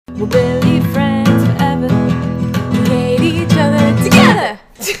We'll barely friends forever. We hate each other together.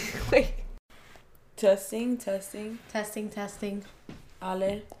 Wait. Testing. Testing.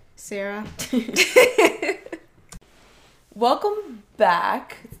 Ale. Sarah. Welcome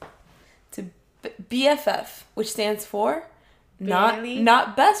back to BFF, which stands for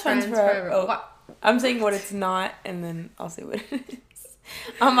not best friends forever. Oh, I'm saying what it's not, and then I'll say what it is.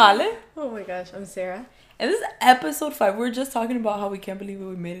 I'm Ale. Oh my gosh, I'm Sarah. And this is episode 5. We were just talking about how we can't believe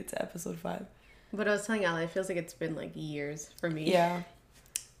we made it to episode 5. But I was telling Ale, it feels like it's been like years for me. Yeah.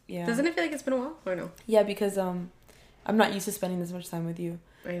 Doesn't it feel like it's been a while or no? Yeah, because I'm not used to spending this much time with you.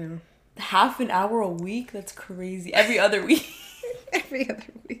 I know. Half an hour a week? That's crazy. Every other week. Every other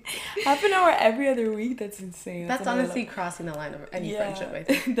week. Half an hour every other week? That's insane. That's honestly crossing the line of any friendship, I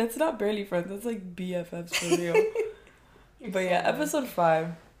think. That's not barely friends. That's like BFFs for real. But yeah, episode 5.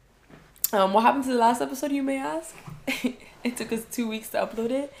 What happened to the last episode, you may ask? It took us 2 weeks to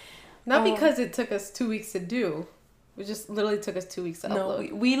upload it. Not because it took us 2 weeks to do. It just literally took us 2 weeks to upload.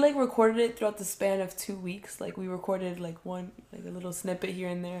 No, we like recorded it throughout the span of 2 weeks. Like we recorded like a little snippet here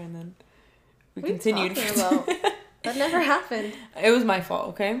and there, and then we continued. That never happened. It was my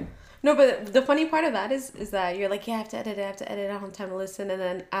fault, okay? No, but the funny part of that is that you're like, yeah, I have to edit it, I don't have time to listen. And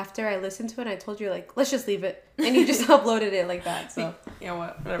then after I listened to it, I told you, like, let's just leave it. And you just uploaded it like that. So, you know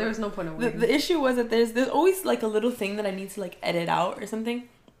what? Whatever. There was no point of waiting. The issue was that there's always, like, a little thing that I need to, like, edit out or something.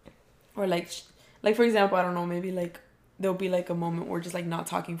 Or, like, for example, I don't know, maybe, like, there'll be, like, a moment where we're just, like, not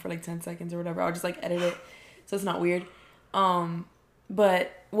talking for, like, 10 seconds or whatever. I'll just, like, edit it so it's not weird.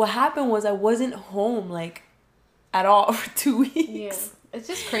 But what happened was I wasn't home, like, at all for 2 weeks. Yeah. It's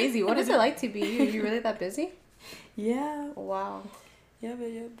just crazy. What is it like to be you? Are you really that busy? Yeah. Wow. Yeah,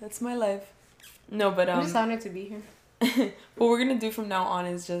 but yeah, that's my life. No, but I'm just honored to be here. What we're gonna do from now on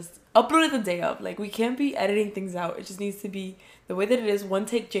is just upload it the day of. Like, we can't be editing things out. It just needs to be the way that it is. One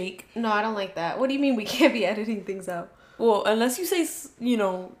take, Jake. No, I don't like that. What do you mean we can't be editing things out? Well, unless you say,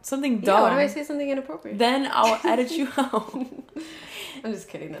 something dumb. Yeah, what if I say something inappropriate? Then I'll edit you out. I'm just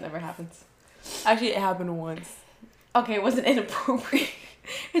kidding. That never happens. Actually, it happened once. Okay, it wasn't inappropriate.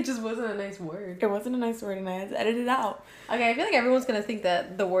 It just wasn't a nice word. It wasn't a nice word, and I had to edit it out. Okay, I feel like everyone's gonna think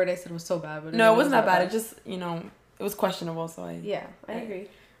that the word I said was so bad, but no, it wasn't that bad. It just, it was questionable, so I agree.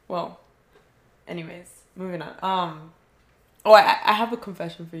 Well, anyways, moving on. I have a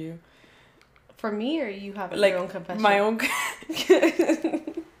confession for you. For me, or you have your own confession? My own.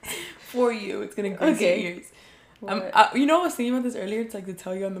 For you, it's gonna graze your ears. I was thinking about this earlier to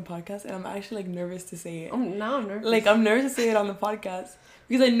tell you on the podcast, and I'm actually nervous to say it. Now I'm nervous. I'm nervous to say it on the podcast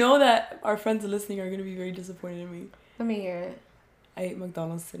because I know that our friends listening are gonna be very disappointed in me. Let me hear it. I ate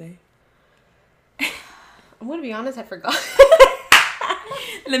McDonald's today. I'm gonna be honest, I forgot.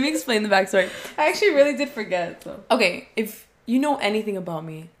 Let me explain the backstory. I actually really did forget. So. Okay, if you know anything about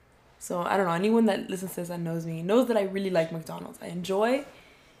me, so I don't know, anyone that listens to this and knows me knows that I really like McDonald's. I enjoy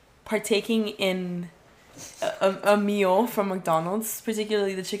partaking in a meal from McDonald's,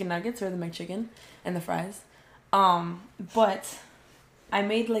 particularly the chicken nuggets or the McChicken and the fries. But I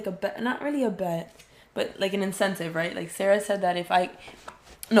made a bet, not really a bet, but an incentive, right? Like Sarah said that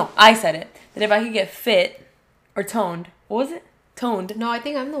I said it, that if I could get fit or toned, what was it? Toned. No, I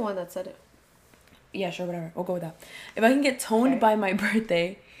think I'm the one that said it. Yeah, sure, whatever. We'll go with that. If I can get toned by my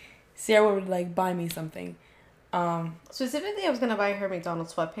birthday, Sarah would buy me something. Specifically, I was gonna buy her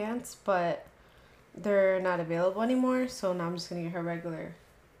McDonald's sweatpants, but they're not available anymore, so now I'm just gonna get her regular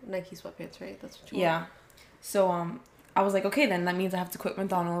Nike sweatpants, right? That's what you want. Yeah. So I was like, okay, then that means I have to quit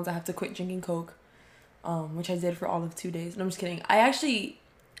McDonald's. I have to quit drinking Coke, which I did for all of 2 days. No, I'm just kidding. I've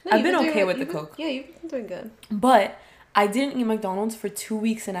been okay with the Coke. Yeah, you've been doing good. But I didn't eat McDonald's for 2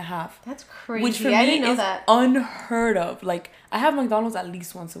 weeks and a half. That's crazy. Which for me is unheard of. I have McDonald's at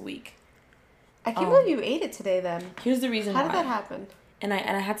least once a week. I can't believe you ate it today then. Here's the reason why. How did that happen? And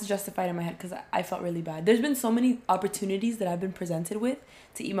I had to justify it in my head because I felt really bad. There's been so many opportunities that I've been presented with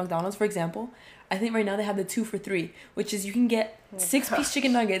to eat McDonald's. For example, I think right now they have the 2 for $3, which is you can get 6-piece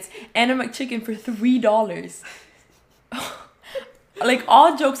chicken nuggets and a McChicken for $3.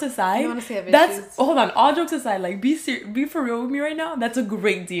 All jokes aside, hold on. All jokes aside, be for real with me right now. That's a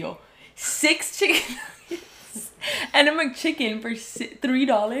great deal. 6 chicken nuggets and a McChicken for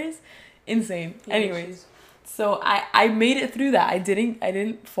 $3, insane. Yeah, anyways. So I made it through that. I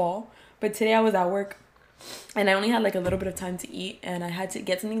didn't fall. But today I was at work and I only had a little bit of time to eat, and I had to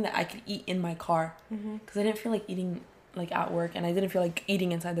get something that I could eat in my car because I didn't feel like eating at work, and I didn't feel like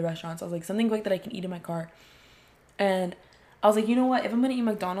eating inside the restaurant. So I was like, something quick that I can eat in my car. And I was like, you know what? If I'm going to eat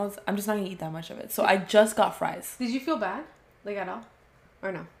McDonald's, I'm just not going to eat that much of it. So I just got fries. Did you feel bad? At all?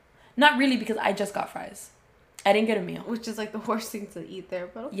 Or no? Not really, because I just got fries. I didn't get a meal. Which is like the worst thing to eat there,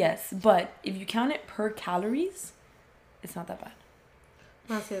 but okay. Yes, but if you count it per calories, it's not that bad.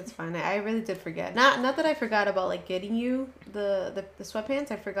 Honestly, that's fine. I really did forget. Not that I forgot about like getting you the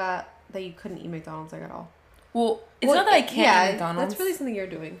sweatpants. I forgot that you couldn't eat McDonald's like at all. Well, it's not that I can't eat McDonald's. That's really something you're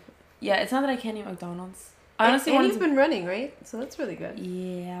doing. Yeah, it's not that I can't eat McDonald's. I honestly and you've been running, right? So that's really good.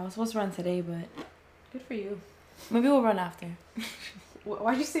 Yeah, I was supposed to run today, but good for you. Maybe we'll run after.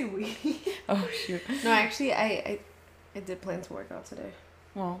 Why'd you say we? Oh shoot. No, actually, I did plan to work out today.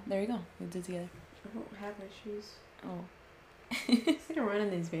 Well, there you go. We did together. I don't have my shoes. Oh. I'm gonna run in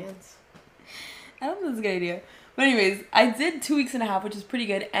these Vans. I don't think that's a good idea. But anyways, I did 2 weeks and a half, which is pretty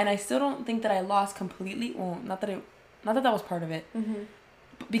good, and I still don't think that I lost completely. Well, not that that was part of it,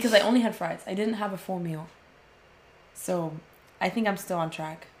 because I only had fries. I didn't have a full meal, so I think I'm still on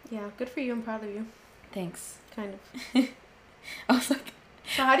track. Yeah, good for you. I'm proud of you. Thanks. Kind of. I was like,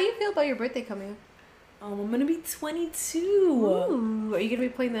 so how do you feel about your birthday coming up? I'm gonna be 22. Ooh, are you gonna be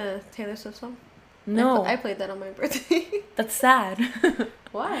playing the Taylor Swift song? No, I played that on my birthday. That's sad.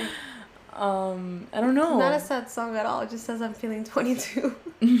 Why? I don't know. It's not a sad song at all. It just says I'm feeling 22.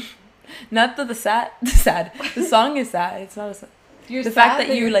 Not that the song is sad. It's not a sad. The fact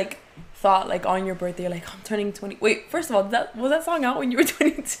that you like thought like on your birthday, you're like, I'm turning 20. Wait, first of all, was that song out when you were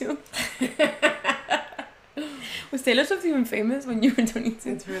 22? Was Taylor Swift even famous when you were 22?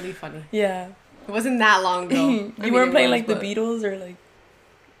 It's really funny. Yeah. It wasn't that long ago. You weren't playing like the Beatles or like.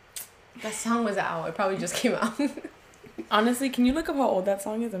 That song was out. It probably just came out. Honestly, can you look up how old that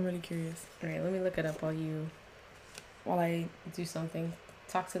song is? I'm really curious. All right, let me look it up while I do something.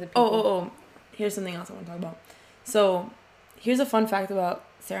 Talk to the people. Oh. Here's something else I want to talk about. So, here's a fun fact about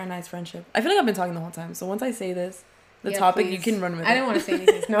Sarah and I's friendship. I feel like I've been talking the whole time. So once I say this, the topic, please. You can run with it. I didn't want to say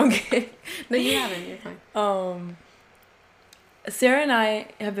anything. No, I'm kidding. No, you haven't. You're fine. Sarah and I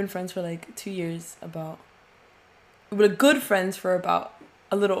have been friends for like 2 years. We're good friends for about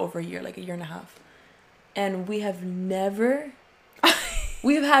a little over a year, like a year and a half. And we have never...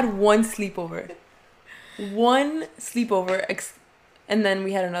 we've had one sleepover. And then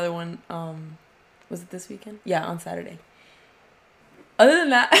we had another one, was it this weekend? Yeah, on Saturday. Other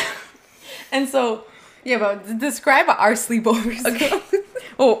than that... and so... Yeah, but describe our sleepovers. Okay.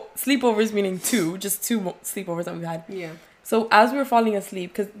 Oh, sleepovers meaning just two sleepovers that we've had. Yeah. So as we were falling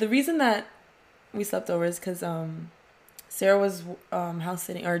asleep, because the reason that we slept over is because Sarah was house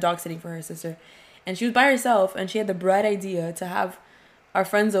sitting or dog sitting for her sister, and she was by herself, and she had the bright idea to have our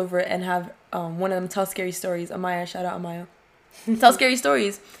friends over and have one of them tell scary stories. Amaya, shout out Amaya, tell scary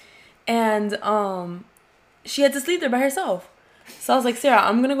stories, and she had to sleep there by herself. So I was like, Sarah,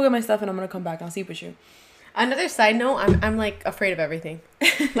 I'm gonna go get my stuff and I'm gonna come back. I'll sleep with you. Another side note, I'm like afraid of everything.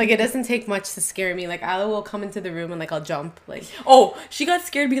 Like it doesn't take much to scare me. Like I will come into the room and like I'll jump. Like she got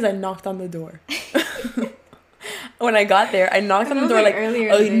scared because I knocked on the door. When I got there, I knocked on the door like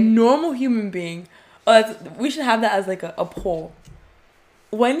a normal human being. We should have that as like a poll.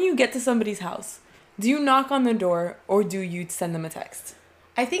 When you get to somebody's house, do you knock on the door or do you send them a text?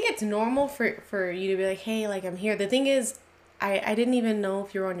 I think it's normal for you to be like, hey, like I'm here. The thing is, I didn't even know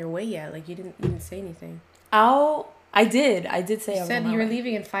if you were on your way yet. Like you didn't even say anything. I did say I was on my way. You said you were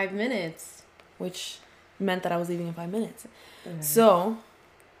leaving in 5 minutes. Which meant that I was leaving in 5 minutes. Mm-hmm. So,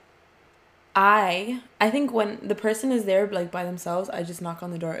 I think when the person is there, like, by themselves, I just knock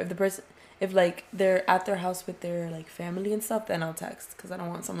on the door. If like, they're at their house with their, like, family and stuff, then I'll text. Because I don't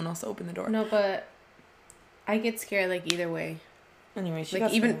want someone else to open the door. No, but I get scared, like, either way. Anyway,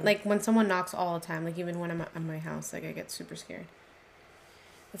 like, even, like, when someone knocks all the time, like, even when I'm at my house, like, I get super scared.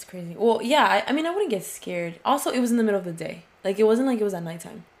 That's crazy. Well, yeah, I mean, I wouldn't get scared. Also, it was in the middle of the day. Like, it wasn't like it was at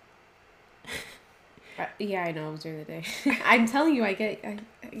nighttime. Yeah, I know, it was during the day. I'm telling you, I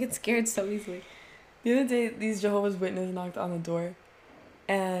get scared so easily. The other day, these Jehovah's Witnesses knocked on the door.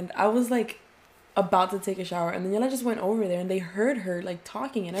 And I was, like, about to take a shower. And then Yella just went over there, and they heard her, like,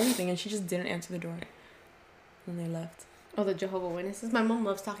 talking and everything. And she just didn't answer the door. And they left. Oh, the Jehovah's Witnesses? My mom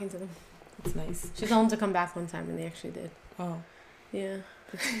loves talking to them. That's nice. She told them to come back one time, and they actually did. Oh. Yeah.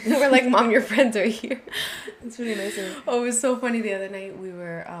 We're like, Mom, your friends are here. It's really nice. Oh, it was so funny the other night. We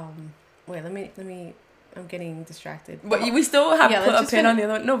were wait, let me I'm getting distracted. But we still have put a pin on the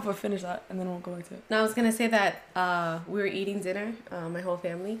other one. No, but finish that and then we'll go back to it. No, I was gonna say that we were eating dinner, my whole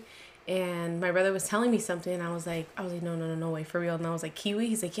family, and my brother was telling me something, and I was like, no way, for real. And I was like, Kiwi?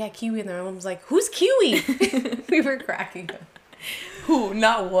 He's like, yeah, Kiwi. And then my mom was like, who's Kiwi? We were cracking up. Who?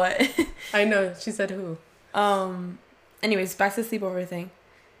 Not what? I know. She said who. Anyways, back to the sleepover thing.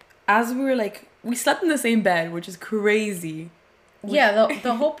 As we were like, we slept in the same bed, which is crazy. Yeah,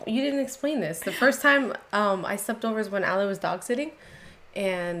 the whole, you didn't explain this. The first time I slept over is when Allie was dog sitting,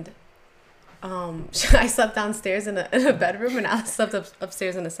 and I slept downstairs in a bedroom, and Alex slept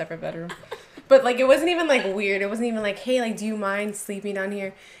upstairs in a separate bedroom. But, like, it wasn't even, like, weird. It wasn't even like, hey, like, do you mind sleeping down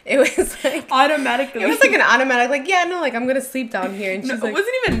here? It was, like... Automatically. It was, like, an automatic, like, yeah, no, like, I'm going to sleep down here. And she's like... It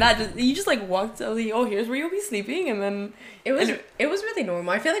wasn't even that. You just, like, walked... I was like, oh, here's where you'll be sleeping, and then... It was really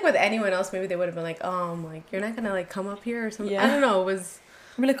normal. I feel like with anyone else, maybe they would have been like, like, you're not going to, like, come up here or something. Yeah. I don't know. It was...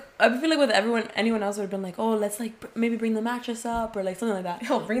 I feel like with anyone else would have been like, oh, let's, like, maybe bring the mattress up, or, like, something like that.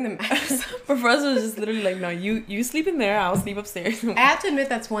 Oh, bring the mattress up. But for us, it was just literally like, no, you sleep in there, I'll sleep upstairs. I have to admit,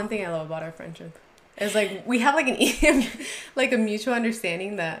 that's one thing I love about our friendship. It's like we have like a mutual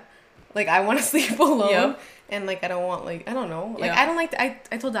understanding that like I want to sleep alone and like I don't want like I don't know like I don't like to,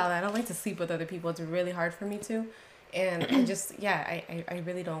 I told Al that I don't like to sleep with other people. It's really hard for me to, and I just I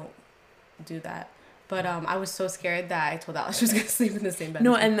really don't do that. But I was so scared that I told Al she was gonna sleep in the same bed.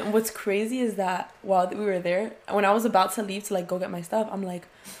 No, and what's crazy is that while we were there, when I was about to leave to like go get my stuff, I'm like,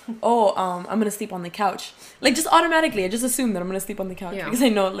 oh I'm gonna sleep on the couch. Like just automatically, I just assume that I'm gonna sleep on the couch because I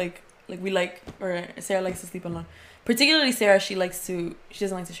know like we like, or Sarah likes to sleep alone. Particularly Sarah, she doesn't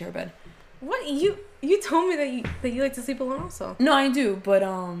like to share a bed. What? You told me that you like to sleep alone also. No, I do, but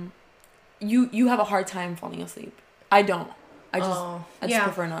you have a hard time falling asleep. I don't. I just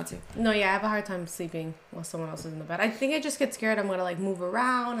prefer not to. No, yeah, I have a hard time sleeping while someone else is in the bed. I think I just get scared I'm gonna like move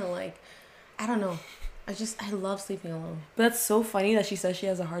around and like I don't know. I love sleeping alone. But that's so funny that she says she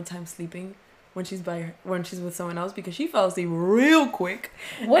has a hard time sleeping when she's with someone else because she fell asleep real quick.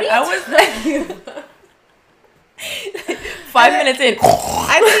 What? I was like 5 minutes in.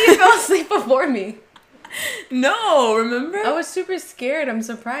 I think you fell asleep before me. No, remember? I was super scared. I'm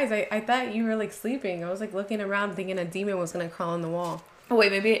surprised. I thought you were like sleeping. I was like looking around thinking a demon was gonna crawl on the wall. Oh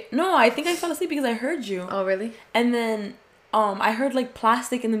wait, maybe no. I think I fell asleep because I heard you. Oh really? And then I heard like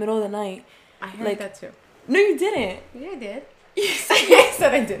plastic in the middle of the night. I heard like, that too. No, you didn't. Yeah, I did. I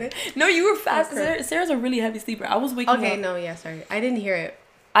said I didn't. No, you were fast. Sarah's a really heavy sleeper. I was waking up. Okay, no, yeah, sorry. I didn't hear it.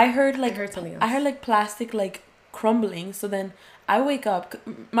 I heard something else. I heard like plastic like crumbling. So then I wake up.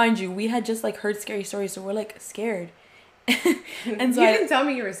 Mind you, we had just like heard scary stories, so we're like scared. And so you didn't tell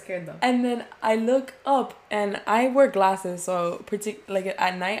me you were scared though. And then I look up and I wear glasses, so like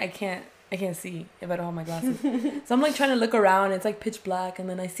at night I can't see if I don't have my glasses. So I'm like trying to look around. It's like pitch black, and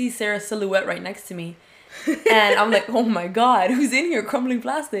then I see Sarah's silhouette right next to me. And I'm like, oh my god, who's in here crumbling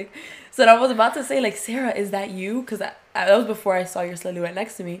plastic? So I was about to say like, Sarah, is that you? Because that was before I saw your silhouette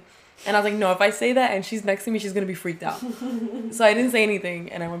next to me. And I was like, no, if I say that and she's next to me, she's gonna be freaked out. So I didn't say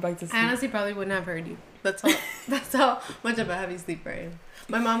anything, and I went back to sleep. I honestly probably wouldn't have heard you. That's how much of a heavy sleeper I am.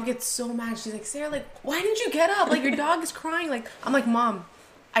 My mom gets so mad. She's like, Sarah, like, why didn't you get up? Like, your dog is crying. Like, I'm like, Mom,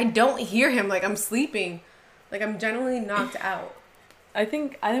 I don't hear him. Like, I'm sleeping. Like, I'm generally knocked out. I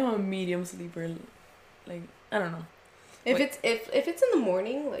think I'm a medium sleeper. Like, I don't know. If it's in the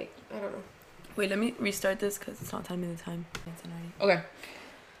morning, like, I don't know. Wait, let me restart this because it's not telling me the time. It's okay.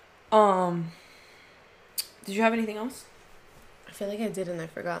 Did you have anything else? I feel like I did and I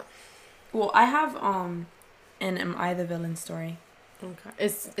forgot. Well, I have an Am I the Villain story. Okay.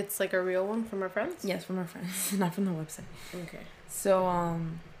 It's like a real one from our friends? Yes, from our friends, not from the website. Okay. So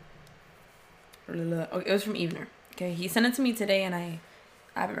it was from Evener. Okay, he sent it to me today and I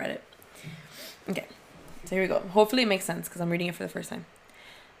haven't read it. Okay. So here we go. Hopefully it makes sense because I'm reading it for the first time.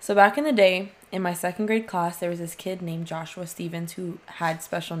 So back in the day, in my 2nd grade class, there was this kid named Joshua Stevens who had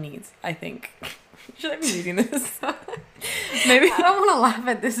special needs, I think. Should I be reading this? Maybe. I don't want to laugh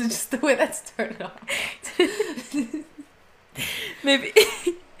at this. It's just the way that started off.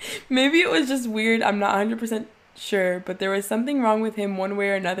 Maybe it was just weird. I'm not 100% sure, but there was something wrong with him one way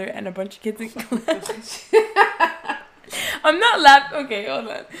or another, and a bunch of kids in class. I'm not laughing. Okay, hold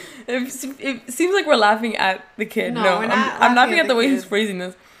on. It seems like we're laughing at the kid. No, I'm laughing at the way he's phrasing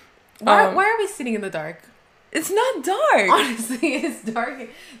this. Why are we sitting in the dark? It's not dark. Honestly, it's dark.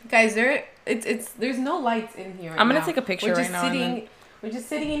 Guys, there's no lights in here right I'm gonna now. take a picture right now. We're just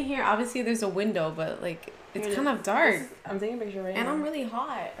sitting in here. Obviously, there's a window, but like it's kind of dark. I'm taking a picture right now. And I'm really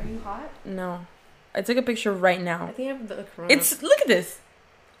hot. Are you hot? No. I took a picture right now. I think I have the coronavirus. Look at this.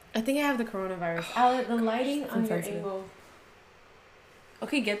 I think I have the coronavirus. The lighting on your angle.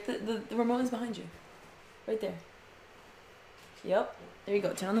 Okay, get the remote is behind you. Right there. Yep. There you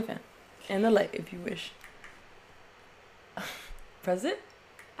go. Turn on the fan. And the light if you wish. Press it?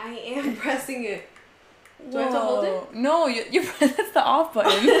 I am pressing it. Do I have to hold it? No, you that's the off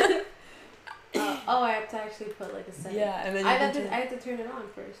button. I have to actually put like a setting. Yeah, and then I have to turn it on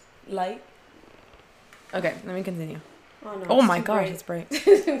first. Light. Okay, let me continue. Oh no. Oh my gosh, it's bright.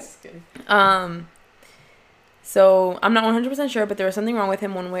 It's good. So I'm not 100% sure, but there was something wrong with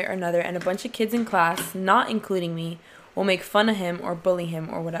him one way or another, and a bunch of kids in class, not including me, will make fun of him or bully him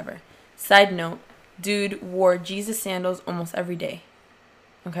or whatever. Side note, dude wore Jesus sandals almost every day.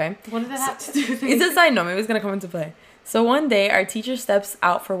 Okay? What did that have to do with it? It's a side note. Maybe it's going to come into play. So one day, our teacher steps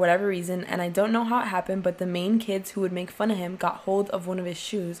out for whatever reason, and I don't know how it happened, but the main kids who would make fun of him got hold of one of his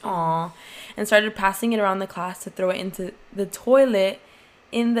shoes, and started passing it around the class to throw it into the toilet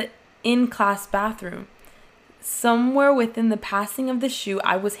in the in-class bathroom. Somewhere within the passing of the shoe,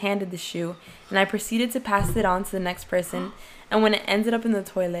 I was handed the shoe, and I proceeded to pass it on to the next person, and when it ended up in the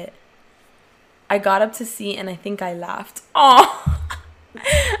toilet, I got up to see, and I think I laughed. Aww.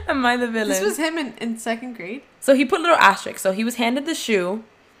 Am I the villain? This was him in second grade? So he put a little asterisk. So he was handed the shoe.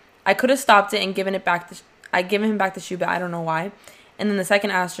 I could have stopped it and given it back. I given him back the shoe, but I don't know why. And then the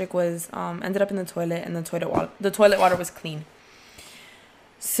second asterisk was ended up in the toilet, and the toilet water was clean.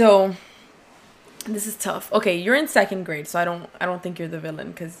 So this is tough. Okay, you're in second grade, so I don't think you're the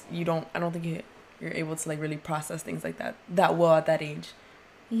villain because I don't think you're able to like really process things like that well at that age.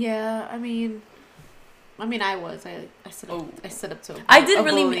 Yeah, I mean, I was. I stood up to a I did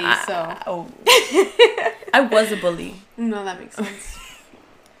really bully, I was a bully. No, that makes sense.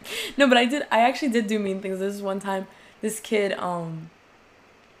 No, but I actually did do mean things. This is one time, this kid,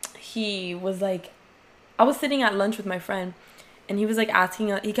 he was like, I was sitting at lunch with my friend, and he was like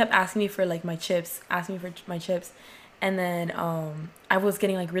he kept asking me for like my chips, and then I was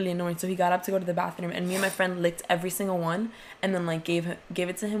getting like really annoyed, so he got up to go to the bathroom, and me and my friend licked every single one, and then like gave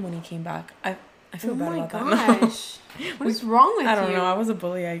it to him when he came back. I feel bad about that. Oh my gosh. What is wrong with you? I don't know. I was a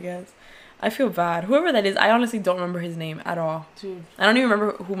bully, I guess. I feel bad. Whoever that is, I honestly don't remember his name at all. Dude. I don't even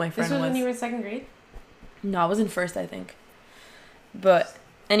remember who my friend was. This was when you were in second grade? No, I was in first, I think. But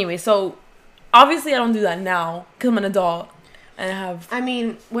anyway, so obviously I don't do that now because I'm an adult and I have... I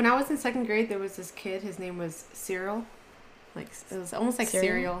mean, when I was in second grade, there was this kid. His name was Cyril. Like, it was almost like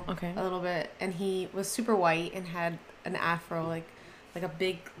cereal. Okay. A little bit. And he was super white and had an afro, like a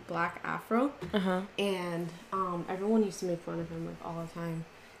big black afro. And everyone used to make fun of him like all the time.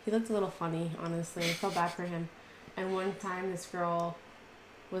 He looked a little funny, honestly. I felt bad for him. And one time this girl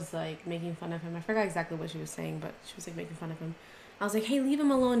was like making fun of him. I forgot exactly what she was saying, but she was like making fun of him. I was like, hey, leave him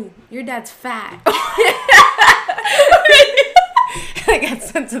alone. Your dad's fat. I got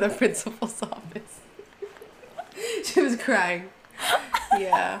sent to the principal's office. She was crying.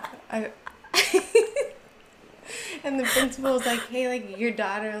 Yeah. And the principal was like, hey, like, your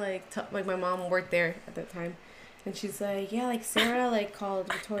daughter, like my mom worked there at that time. And she's like, yeah, like, Sarah, like, called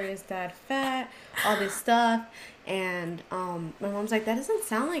Victoria's dad fat, all this stuff. And my mom's like, that doesn't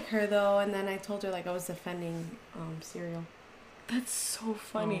sound like her, though. And then I told her, like, I was defending Cereal. That's so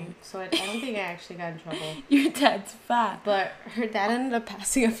funny. So I don't think I actually got in trouble. Your dad's fat. But her dad ended up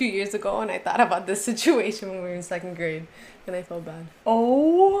passing a few years ago, and I thought about this situation when we were in second grade. And I felt bad.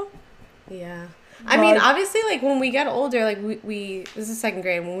 Oh. Yeah. I mean, obviously, like, when we got older, like, we this is second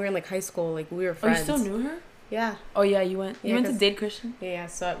grade. When we were in, like, high school, like, we were friends. Oh, you still knew her? Yeah. Oh, yeah, you went to Dade Christian? Yeah,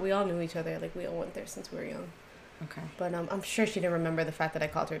 so we all knew each other. Like, we all went there since we were young. Okay. But I'm sure she didn't remember the fact that I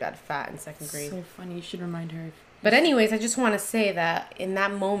called her dad fat in second grade. So funny. You should remind her. But anyways, I just want to say that in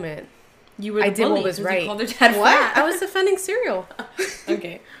that moment, I did what was right. You called her dad fat. I was defending Cereal.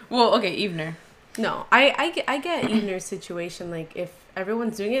 Okay. Well, okay, Evener. No, I get Evener's situation. Like, if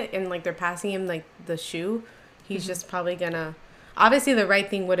everyone's doing it and, like, they're passing him, like, the shoe, he's just probably gonna... Obviously, the right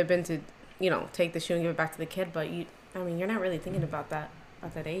thing would have been to, you know, take the shoe and give it back to the kid, but you're not really thinking about that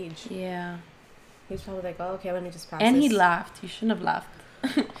at that age. Yeah. He's probably like, oh, okay, let me just pass And this. he laughed. You shouldn't have laughed.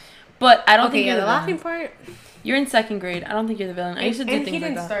 But I don't think you're the laughing part... You're in second grade. I don't think you're the villain. I used to do things like that. And he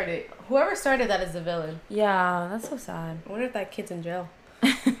didn't start it. Whoever started that is the villain. Yeah, that's so sad. I wonder if that kid's in jail.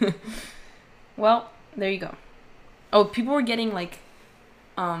 Well, there you go. Oh, people were getting, like,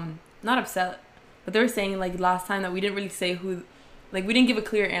 not upset, but they were saying, like, last time that we didn't really say who, like, we didn't give a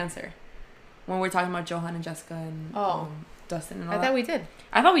clear answer when we were talking about Johan and Jessica and Dustin and all that. I thought we did.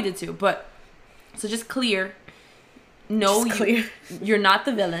 I thought we did too, but, so just clear. No, you're not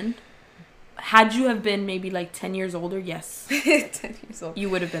the villain. Had you have been maybe like 10 years older, yes. 10 years old. You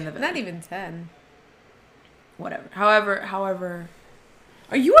would have been the villain. Not even 10. Whatever. However.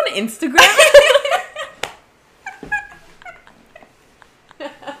 Are you on Instagram?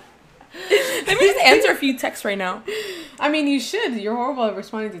 Let me just answer a few texts right now. I mean, you should. You're horrible at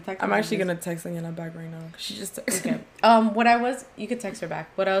responding to texts. I'm actually going to text Anna back right now. She just texted. Okay. You could text her back.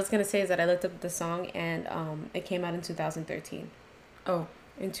 What I was going to say is that I looked up the song and it came out in 2013. Oh.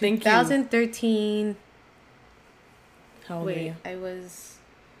 In 2013. How old were you? I was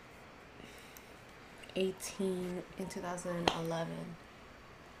 18 in 2011.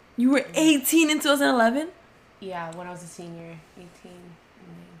 You were 18 in 2011? Yeah, when I was a senior. 18, 19.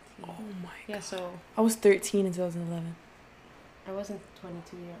 Oh my god. Yeah, so... I was 13 in 2011. I wasn't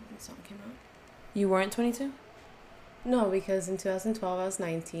 22 yet when the song came out. You weren't 22? No, because in 2012 I was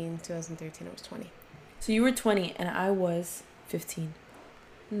 19. 2013 I was 20. So you were 20 and I was 15.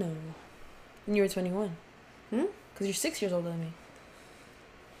 No. And you were 21. Hmm? Because you're 6 years older than me.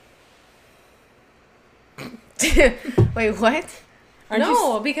 Wait, what?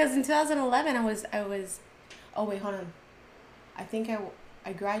 No, because in 2011 I was. Oh wait, hold on. I think I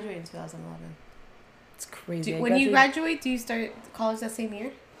graduated in 2011. It's crazy. When you graduate, do you start college that same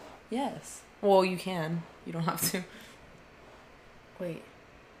year? Yes. Well, you can. You don't have to. Wait.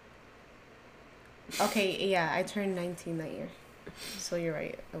 Okay, yeah, I turned 19 that year. So you're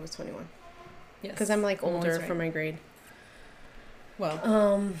right. I was 21. Yes. Because I'm like older for my grade.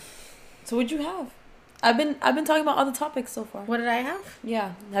 Well. So what'd you have? I've been talking about other topics so far. What did I have?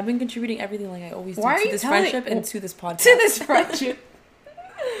 Yeah, I've been contributing everything like I always do to this friendship and to this podcast. To this friendship.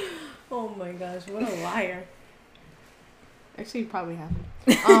 Oh my gosh, what a liar. Actually, you probably haven't.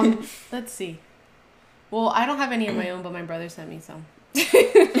 Let's see. Well, I don't have any of my own, but my brother sent me some.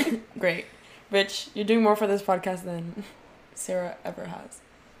 Great. Rich, you're doing more for this podcast than Sarah ever has.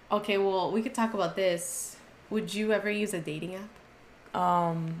 Okay, well, we could talk about this. Would you ever use a dating app?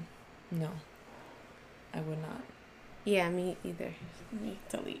 No. I would not. Yeah, me either. Me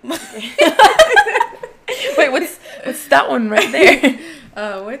delete. Wait, what's that one right there?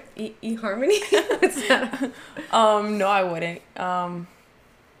 What? eHarmony? What's that? No, I wouldn't.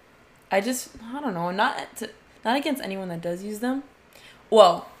 I don't know. Not against anyone that does use them.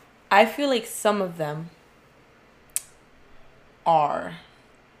 Well, I feel like some of them are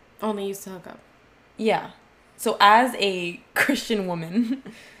only used to hook up. Yeah. So as a Christian woman,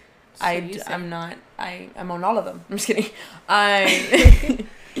 I'm on all of them. I'm just kidding.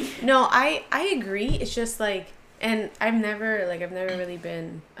 No, I agree. It's just like, and I've never really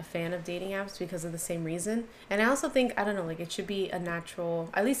been a fan of dating apps because of the same reason. And I also think, I don't know, like it should be a natural,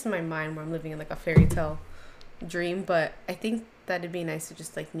 at least in my mind where I'm living in like a fairy tale dream, but I think that it'd be nice to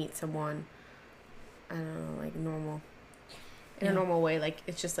just like meet someone, I don't know, like normal, in a normal way. Like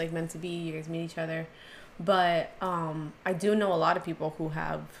it's just like meant to be, you guys meet each other. But I do know a lot of people who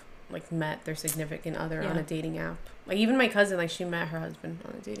have like met their significant other on a dating app. Like even my cousin, like she met her husband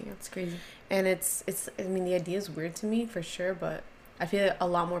on a dating app. It's crazy. And it's I mean, the idea is weird to me for sure, but I feel like a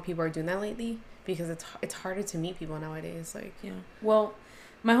lot more people are doing that lately because it's harder to meet people nowadays. Like, yeah. Well,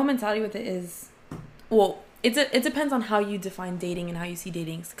 my whole mentality with it is, well, it depends on how you define dating and how you see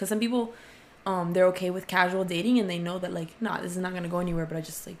dating. Because some people, they're okay with casual dating and they know that like, nah, this is not gonna go anywhere. But I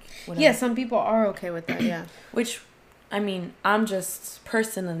just like, whatever. Yeah, some people are okay with that. Yeah. Which, I mean, I'm just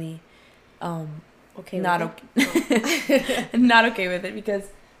personally, not okay with it because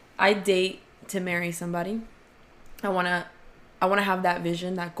I date to marry somebody. I wanna have that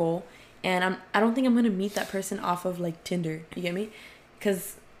vision, that goal, and I don't think I'm gonna meet that person off of like Tinder. You get me?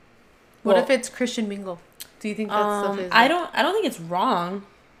 Because what if it's Christian Mingle? Do you think that stuff is? I don't think it's wrong.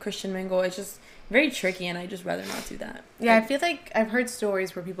 Christian Mingle. It's just very tricky, and I just rather not do that. Yeah, I feel like I've heard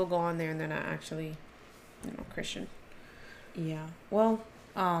stories where people go on there and they're not actually, Christian. Yeah. Well,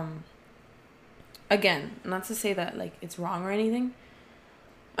 again, not to say that like it's wrong or anything.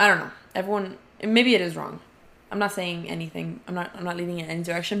 I don't know. Everyone, maybe it is wrong. I'm not saying anything. I'm not leading in any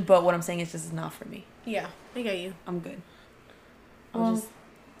direction. But what I'm saying is just not for me. Yeah, I get you. I'm good. Well,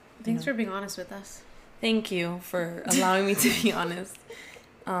 thanks for being honest with us. Thank you for allowing me to be honest.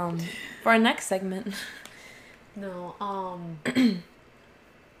 For our next segment. No.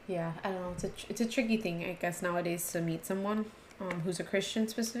 Yeah, I don't know. It's a tricky thing, I guess, nowadays to meet someone who's a Christian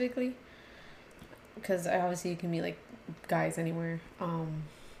specifically, because obviously you can meet like guys anywhere.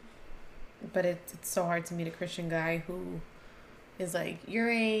 But it's so hard to meet a Christian guy who is like your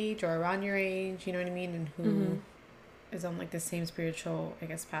age or around your age, you know what I mean, and who is on like the same spiritual, I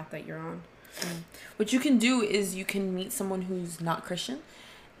guess, path that you're on. What you can do is you can meet someone who's not Christian,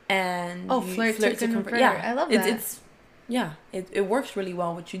 and flirt to convert. Yeah, I love that. It works really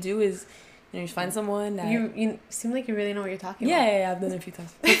well. What you do is, you find someone that you seem like you really know what you're talking about. Yeah, I've done it a few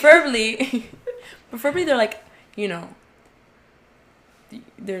times. Preferably they're like,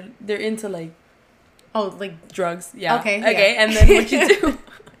 they're into like, like drugs. Yeah. Okay. Yeah. And then what you do,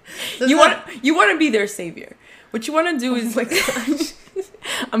 you want to be their savior. What you want to do is, my gosh.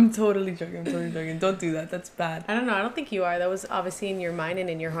 I'm totally joking. Don't do that. That's bad. I don't know. I don't think you are. That was obviously in your mind and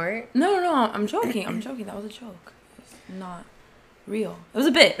in your heart. No. I'm joking. That was a joke. It's not real. It was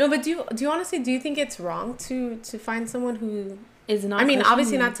a bit. No, but do you honestly, do you think it's wrong to find someone who is not? I mean, Christian?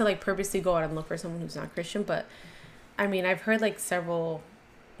 Obviously not to like purposely go out and look for someone who's not Christian, but I mean, I've heard like several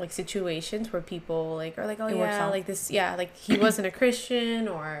like situations where people like are like, oh yeah, like this, yeah, like he wasn't a Christian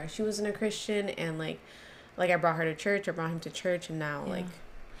or she wasn't a Christian, and like like I brought her to church, I brought him to church, and now like.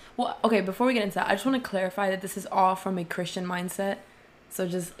 Well, okay. Before we get into that, I just want to clarify that this is all from a Christian mindset. So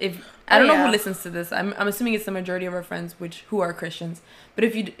just if I don't know who listens to this, I'm assuming it's the majority of our friends who are Christians. But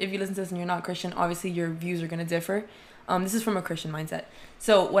if you listen to this and you're not Christian, obviously your views are gonna differ. This is from a Christian mindset.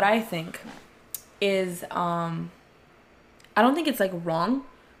 So what I think is I don't think it's like wrong,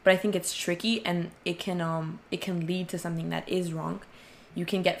 but I think it's tricky, and it can lead to something that is wrong. You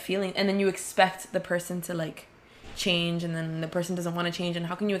can get feelings, and then you expect the person to like change, and then the person doesn't want to change, and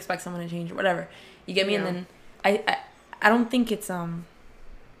how can you expect someone to change or whatever? You get me? And then I don't think it's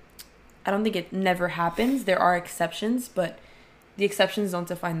I don't think it never happens. There are exceptions, but the exceptions don't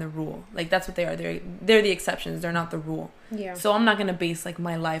define the rule. Like, that's what they are. They're the exceptions. They're not the rule. Yeah. So I'm not going to base, like,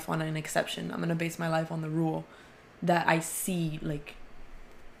 my life on an exception. I'm going to base my life on the rule that I see, like,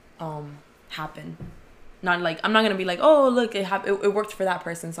 happen. Not, like, I'm not going to be like, oh, look, it worked for that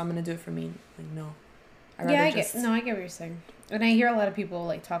person, so I'm going to do it for me. Like, no. I get what you're saying. And I hear a lot of people,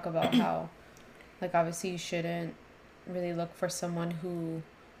 like, talk about how, like, obviously you shouldn't really look for someone who,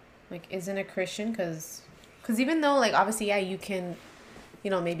 like, isn't a Christian, because even though, like, obviously, you can,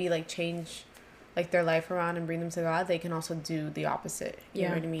 maybe, like, change, like, their life around and bring them to God, they can also do the opposite. You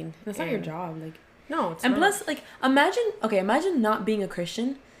know what I mean? That's not your job. Like, no, it's not. And plus, like, imagine not being a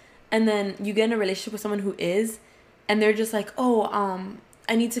Christian, and then you get in a relationship with someone who is, and they're just like, oh,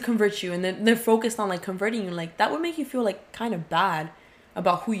 I need to convert you, and then they're focused on, like, converting you. Like, that would make you feel, like, kind of bad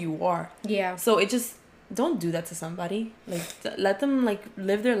about who you are. Yeah. So it just... Don't do that to somebody. Like, let them, like,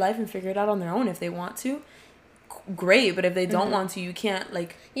 live their life and figure it out on their own. If they want to, great. But if they don't want to, you can't,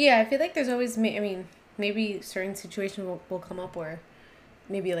 like... Yeah, I feel like there's always... maybe certain situations will come up where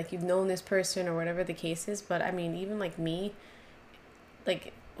maybe, like, you've known this person or whatever the case is. But, I mean, even, like, me,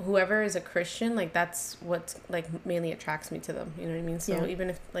 like, whoever is a Christian, like, that's what, like, mainly attracts me to them. You know what I mean? So even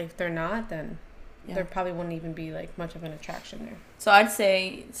if, like, they're not, then... Yeah. There probably wouldn't even be, like, much of an attraction there. So I'd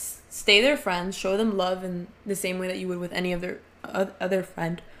say stay their friends, show them love in the same way that you would with any of their other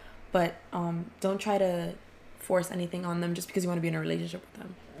friend, but don't try to force anything on them just because you want to be in a relationship with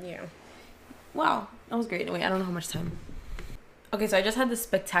them. Yeah. Wow, that was great. Wait, I don't know how much time. Okay, so I just had this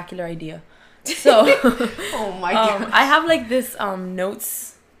spectacular idea. So, oh my god, I have like this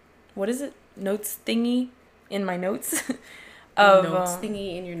notes. What is it? Notes thingy in my notes. Notes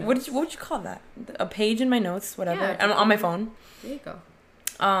thingy in your notes. What would you call that? A page in my notes, whatever. Yeah, on my phone. There you go.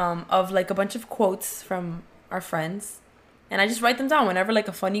 Of like a bunch of quotes from our friends, and I just write them down whenever like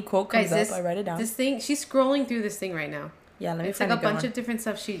a funny quote comes up. I write it down. This thing, she's scrolling through this thing right now. Yeah, let me. It's like a bunch of different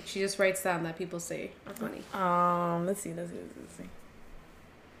stuff. She just writes down that people say are funny. Let's see.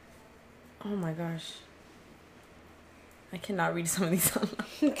 Oh my gosh. I cannot read some of these out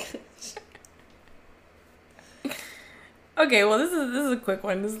loud. Okay, well this is a quick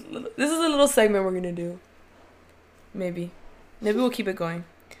one. This is a little segment we're gonna do. Maybe we'll keep it going.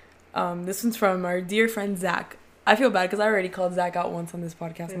 This one's from our dear friend Zach. I feel bad because I already called Zach out once on this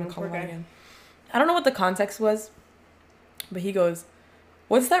podcast. I'm gonna call him out again. I don't know what the context was, but he goes,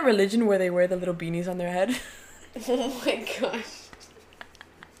 "What's that religion where they wear the little beanies on their head?" Oh my gosh.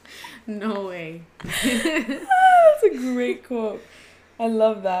 No way. That's a great quote. I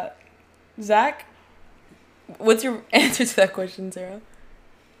love that. Zach, what's your answer to that question, Sarah?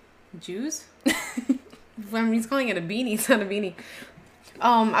 Jews? I mean, he's calling it a beanie. It's not a beanie.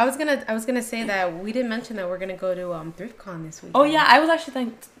 I was gonna say that we didn't mention that we're gonna go to ThriftCon this week. Oh yeah, I was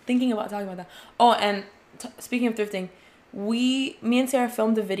actually thinking about talking about that. Oh, and speaking of thrifting, me and Sarah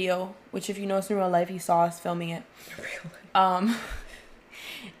filmed a video, which if you know us in real life, you saw us filming it.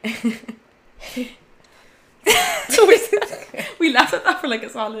 We laughed at that for like a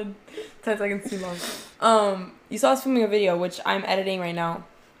solid 10 seconds too long. You saw us filming a video, which I'm editing right now.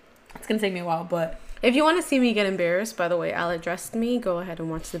 It's gonna take me a while, but if you want to see me get embarrassed, by the way, Al addressed me. Go ahead and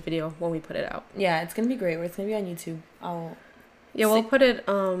watch the video when we put it out. Yeah, it's gonna be great. It's gonna be on YouTube. We'll put it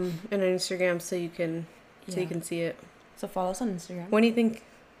in our Instagram so you can see it. So follow us on Instagram. When do you think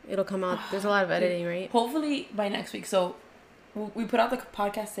it'll come out? There's a lot of editing, right? Hopefully by next week. So we put out the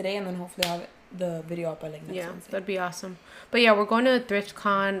podcast today, and then hopefully I'll have the video up by like next Wednesday. That'd be awesome. But yeah, we're going to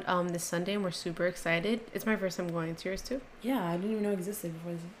ThriftCon this Sunday, and we're super excited. It's my first time going. It's yours too? Yeah, I didn't even know it existed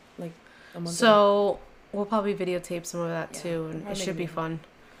before like a month ago. We'll probably videotape some of that too, and it should be fun.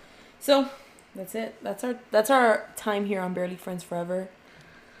 So that's it. That's our time here on Barely Friends Forever.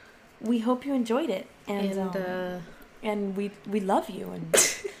 We hope you enjoyed it, and we love you,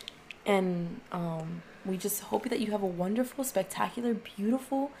 and we just hope that you have a wonderful, spectacular,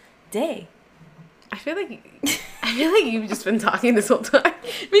 beautiful day. I feel like you've just been talking this whole time.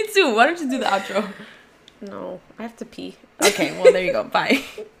 Me too. Why don't you do the outro? No, I have to pee. Okay, well there you go. Bye.